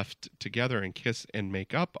left Together and Kiss and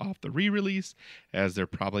Make Up off the re-release, as they're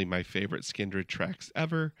probably my favorite Skindred tracks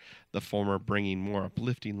ever, the former bringing more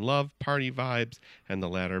uplifting love party vibes, and the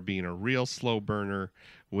latter being a real slow burner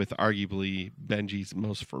with arguably Benji's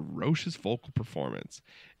most ferocious vocal performance.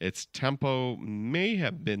 Its tempo may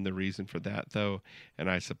have been the reason for that, though, and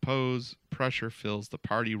I suppose pressure fills the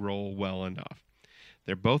party role well enough.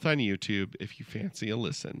 They're both on YouTube if you fancy a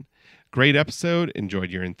listen. Great episode. Enjoyed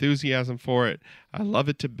your enthusiasm for it. I love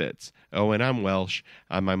it to bits. Oh, and I'm Welsh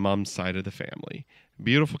on my mom's side of the family.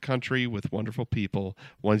 Beautiful country with wonderful people.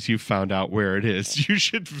 Once you've found out where it is, you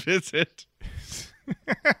should visit.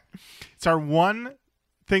 It's our one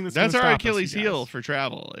thing that's our stop us, Achilles you heel guys. for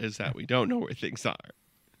travel, is that we don't know where things are.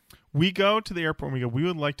 We go to the airport and we go, we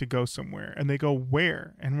would like to go somewhere. And they go,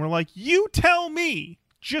 where? And we're like, you tell me.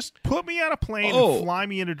 Just put me on a plane and fly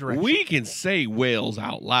me in a direction. We can say Wales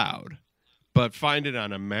out loud, but find it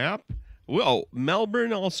on a map? Well,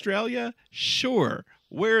 Melbourne, Australia? Sure.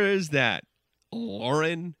 Where is that,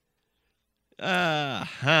 Lauren? Well,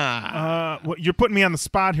 you're putting me on the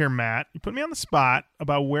spot here, Matt. You put me on the spot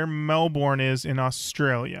about where Melbourne is in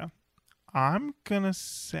Australia. I'm going to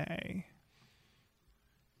say,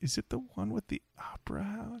 is it the one with the opera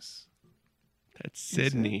house? That's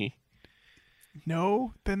Sydney.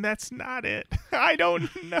 No, then that's not it. I don't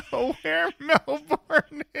know where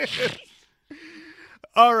Melbourne is.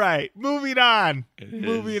 All right, moving on.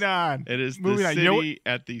 Moving on. It is the Moving on. city You know what-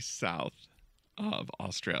 at the south of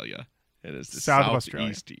Australia. It is the South of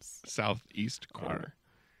Australia. southeast corner.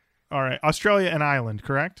 All right, Australia, an island,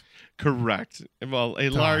 correct? Correct. Well, a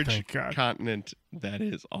large thank God. continent that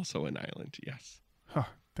is also an island. Yes. Oh,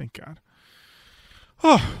 thank God.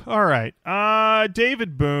 Oh, all right.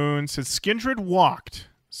 David Boone says Skindred walked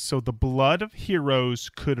so the blood of heroes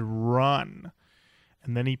could run.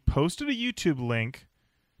 And then he posted a YouTube link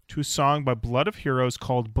to a song by Blood of Heroes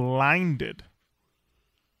called Blinded.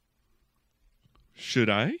 Should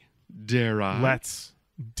I? Dare I? Let's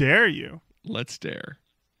dare you. Let's dare.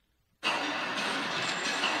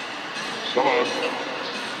 Hello.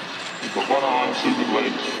 You've got one arm, two good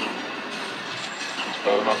legs. It's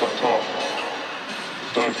bad enough up top.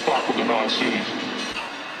 Don't fuck with the 9 cities.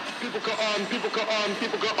 People go on,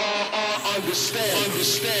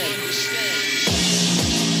 understand.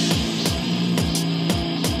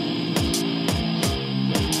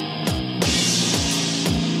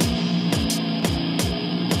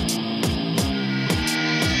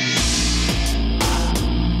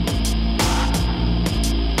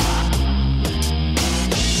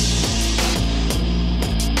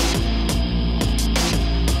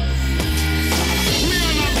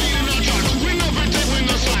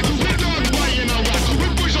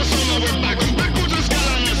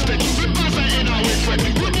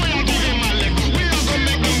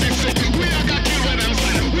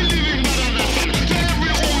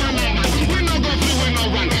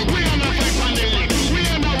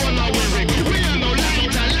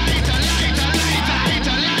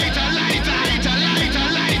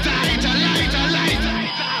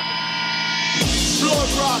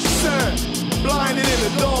 Blinded in the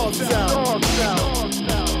dog sound.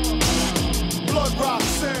 Blood rock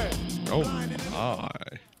sand. Oh my.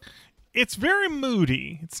 It's very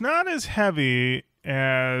moody. It's not as heavy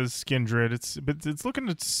as Skindred. But it's looking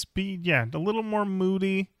at speed, a little more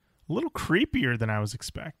moody, a little creepier than I was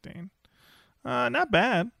expecting. Not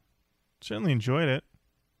bad. Certainly enjoyed it.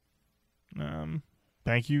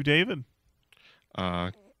 Thank you, David.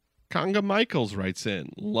 Conga Michaels writes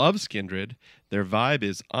in, love Skindred. Their vibe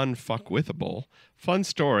is unfuckwithable. Fun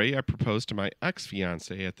story. I proposed to my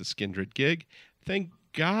ex-fiance at the Skindred gig. Thank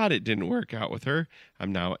God it didn't work out with her.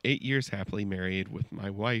 I'm now 8 years happily married with my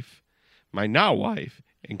now wife,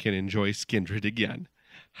 and can enjoy Skindred again.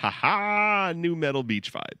 Ha ha! New Metal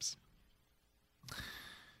Beach vibes.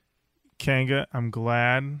 Kanga, I'm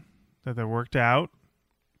glad that worked out.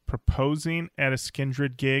 Proposing at a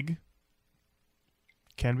Skindred gig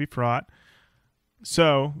can be fraught.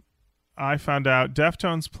 So, I found out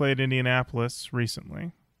Deftones played Indianapolis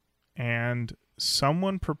recently, and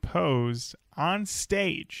someone proposed on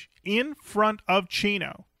stage in front of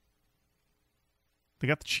Chino. They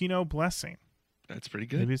got the Chino blessing. That's pretty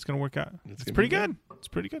good. Maybe it's going to work out. It's It's gonna pretty be good. It's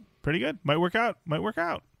pretty good. Pretty good. Might work out.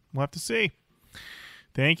 We'll have to see.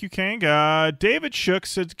 Thank you, Kanga. David Shook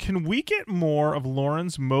said, can we get more of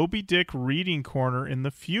Lauren's Moby Dick reading corner in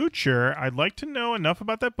the future? I'd like to know enough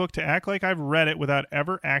about that book to act like I've read it without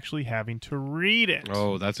ever actually having to read it.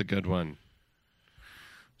 Oh, that's a good one.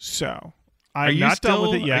 So, I'm not done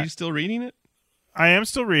with it yet. Are you still reading it? I am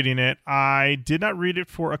still reading it. I did not read it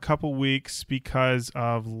for a couple weeks because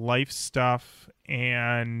of life stuff,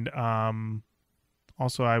 and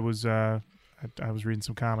also I was reading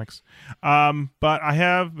some comics. But I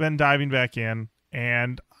have been diving back in,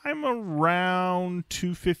 and I'm around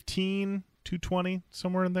 215, 220,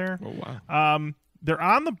 somewhere in there. Oh, wow. They're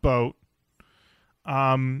on the boat.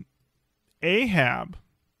 Ahab,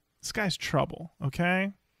 this guy's trouble,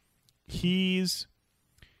 okay? He's,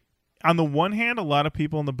 on the one hand, a lot of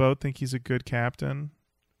people on the boat think he's a good captain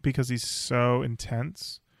because he's so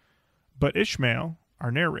intense. But Ishmael,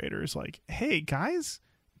 our narrator, is like, hey, guys,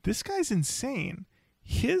 this guy's insane.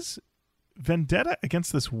 His vendetta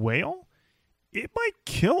against this whale, it might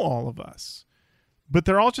kill all of us. But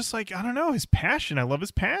they're all just like, I don't know, his passion. I love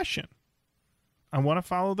his passion. I want to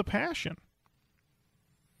follow the passion.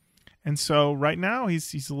 And so right now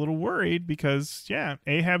he's a little worried because,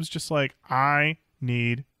 Ahab's just like, I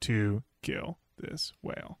need to kill this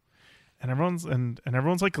whale. And everyone's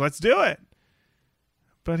like, let's do it.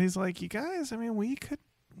 But he's like, you guys, I mean, we could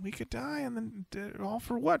die, and then all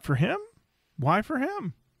for what? For him? Why for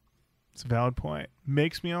him? It's a valid point.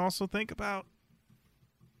 Makes me also think about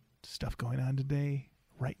stuff going on today,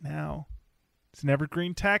 right now. It's an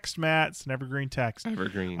evergreen text, Matt. It's an evergreen text.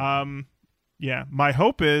 Evergreen. Yeah, my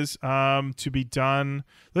hope is to be done.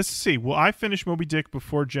 Let's see. Will I finish Moby Dick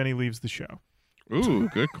before Jenny leaves the show? Ooh,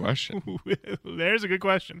 good question. There's a good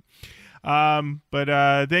question.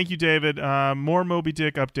 But thank you, David. More Moby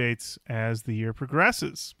Dick updates as the year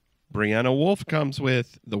progresses. Brianna Wolf comes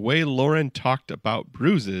with, the way Lauren talked about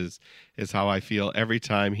bruises is how I feel every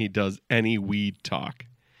time he does any weed talk.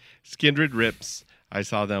 Skindred rips. I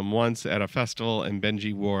saw them once at a festival, and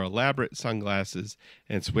Benji wore elaborate sunglasses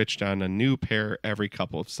and switched on a new pair every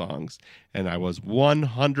couple of songs, and I was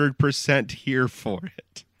 100% here for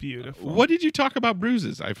it. Beautiful. What did you talk about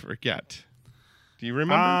bruises? I forget. Do you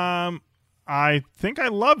remember? I think I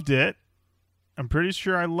loved it. I'm pretty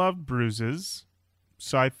sure I loved bruises.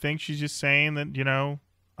 So I think she's just saying that, you know,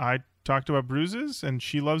 I talked about bruises and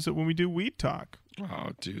she loves it when we do weed talk. Oh,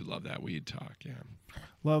 do love that weed talk, yeah.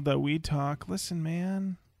 Love that weed talk. Listen,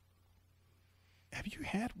 man. Have you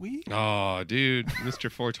had weed? Oh, dude,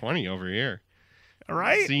 Mr. 420 over here. All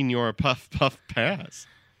right. Senior Puff Pass.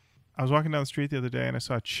 I was walking down the street the other day and I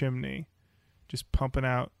saw a chimney just pumping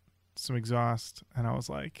out some exhaust. And I was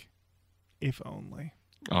like, if only.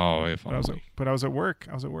 Oh, if But only. I was at work.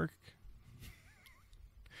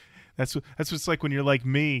 That's what it's like when you're like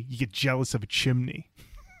me. You get jealous of a chimney.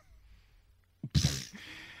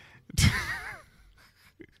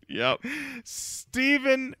 Yep.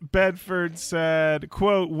 Stephen Bedford said,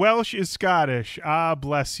 quote, Welsh is Scottish. Ah,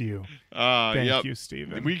 bless you. Thank Yep. you,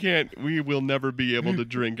 Stephen. We will never be able to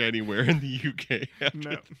drink anywhere in the UK.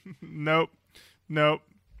 Nope. Nope,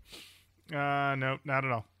 not at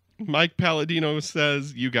all. Mike Palladino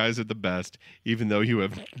says, you guys are the best, even though you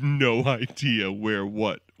have no idea where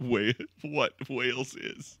what Wales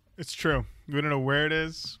is. It's true. We don't know where it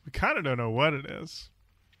is. We kind of don't know what it is.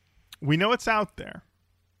 We know it's out there.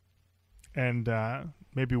 And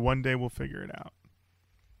maybe one day we'll figure it out.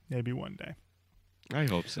 Maybe one day. I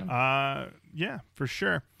hope so. Yeah, for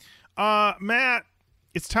sure. Matt,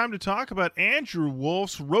 it's time to talk about Andrew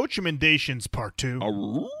Wolf's Roachamendations Part 2.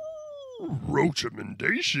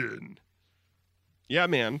 Roachamendation. Yeah,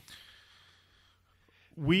 man.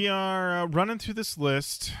 We are running through this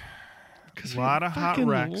list. Because A lot of hot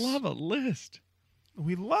wrecks. love a list.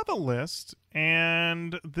 We love a list.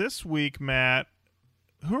 And this week, Matt,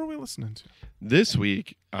 who are we listening to? This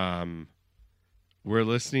week, we're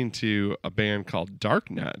listening to a band called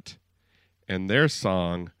Darknet and their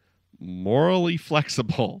song, Morally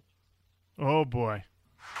Flexible. Oh, boy.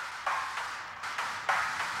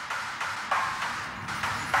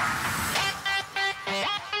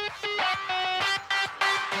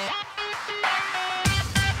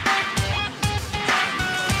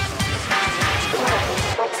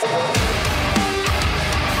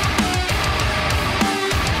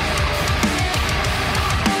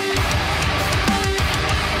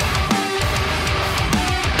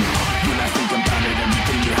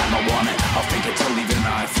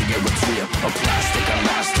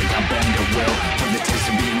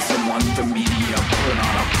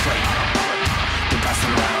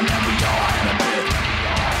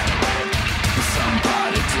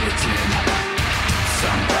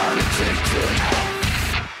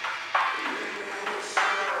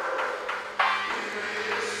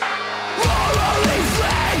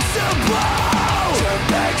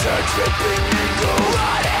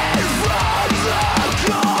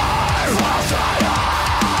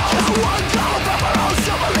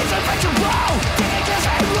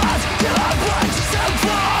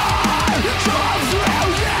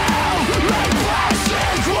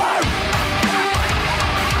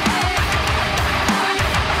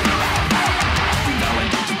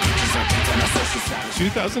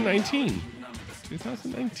 $2019.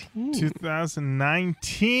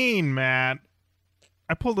 2019, Matt.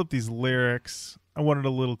 I pulled up these lyrics. I wanted a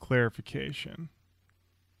little clarification.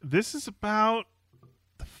 This is about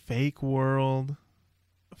the fake world,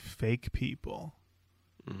 fake people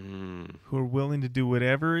who are willing to do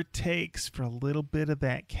whatever it takes for a little bit of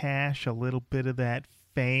that cash, a little bit of that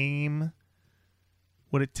fame,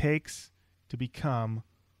 what it takes to become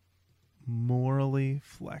morally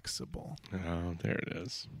flexible. Oh, there it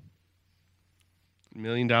is. $1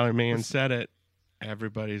 Million Man said it.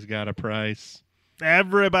 Everybody's got a price.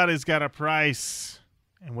 Everybody's got a price.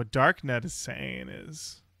 And what Darknet is saying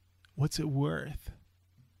is, what's it worth?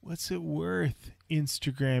 What's it worth,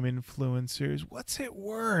 Instagram influencers? What's it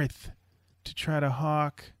worth to try to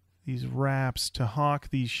hawk these raps, to hawk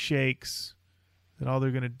these shakes that all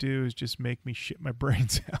they're going to do is just make me shit my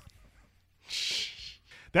brains out?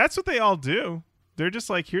 That's what they all do. They're just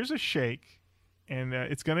like, here's a shake, and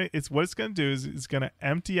what it's gonna do is it's gonna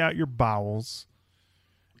empty out your bowels,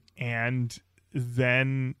 and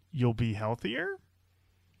then you'll be healthier.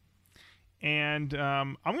 And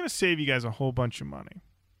I'm gonna save you guys a whole bunch of money.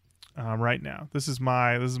 right now. This is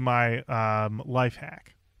my life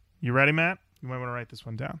hack. You ready, Matt? You might want to write this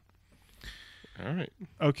one down. All right.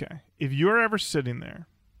 Okay. If you're ever sitting there,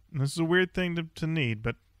 and this is a weird thing to need,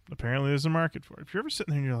 but apparently there's a market for it. If you're ever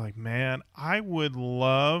sitting there and you're like, man, I would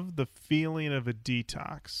love the feeling of a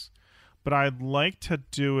detox, but I'd like to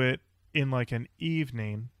do it in like an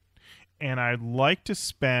evening, and I'd like to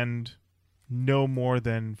spend no more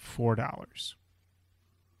than $4.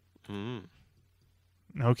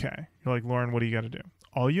 Okay. You're like, Lauren, what do you got to do?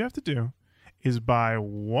 All you have to do is buy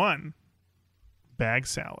one bag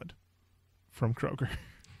salad from Kroger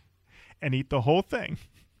and eat the whole thing,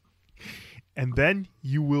 and then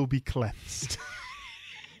you will be cleansed.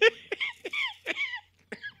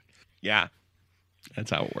 Yeah.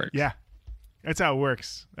 That's how it works. Yeah. That's how it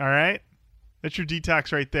works. All right? That's your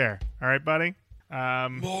detox right there. All right, buddy?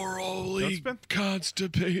 Morally Don't spend-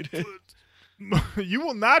 constipated. You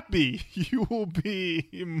will not be. You will be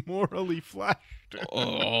morally flushed.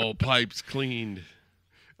 Oh, pipes cleaned.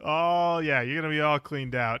 Oh, yeah, you're going to be all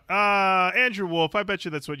cleaned out. Andrew Wolf, I bet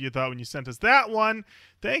you that's what you thought when you sent us that one.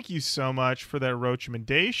 Thank you so much for that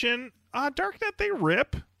recommendation. Darknet, they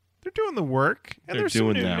rip. They're doing the work. And They're there's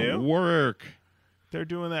some doing that new. work. They're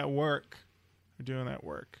doing that work. They're doing that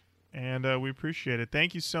work. And we appreciate it.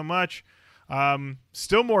 Thank you so much.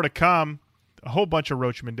 Still more to come. A whole bunch of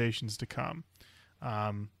recommendations to come.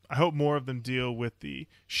 I hope more of them deal with the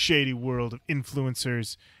shady world of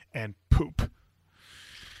influencers and poop.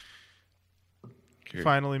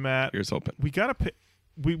 Finally, Matt, Here's hoping. we got a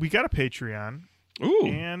we got a Patreon, Ooh.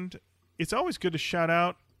 and it's always good to shout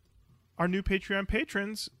out our new Patreon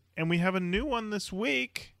patrons, and we have a new one this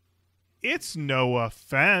week. It's No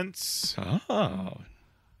Offense. Oh.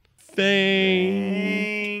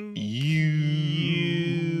 Thank you.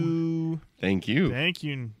 Thank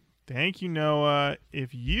you. Thank you, Noah.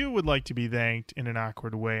 If you would like to be thanked in an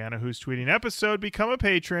awkward way on a Who's Tweeting episode, become a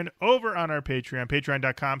patron over on our Patreon,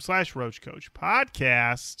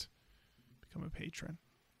 patreon.com/RoachCoachPodcast. Become a patron.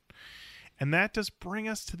 And that does bring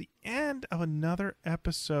us to the end of another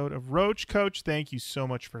episode of Roach Coach. Thank you so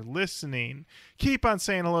much for listening. Keep on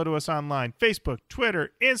saying hello to us online. Facebook,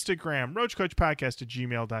 Twitter, Instagram,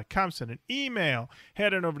 roachcoachpodcast@gmail.com. Send an email.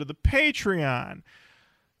 Head on over to the Patreon.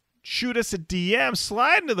 Shoot us a DM.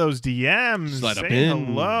 Slide into those DMs. Slide up Say in.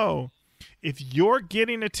 hello. If you're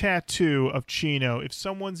getting a tattoo of Chino, if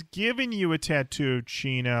someone's giving you a tattoo of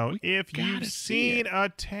Chino, if gotta you've see seen a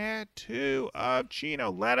tattoo of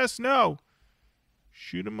Chino, let us know.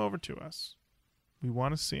 Shoot them over to us. We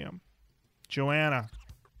want to see them. Joanna,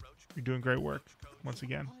 you're doing great work once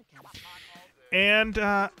again. And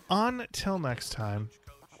until next time,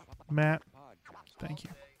 Matt, thank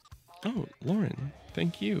you. Oh, Lauren,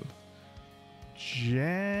 thank you.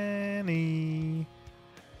 Jenny,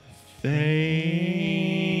 Thank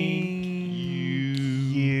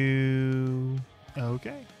you.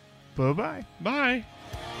 Okay. Bye-bye. Bye.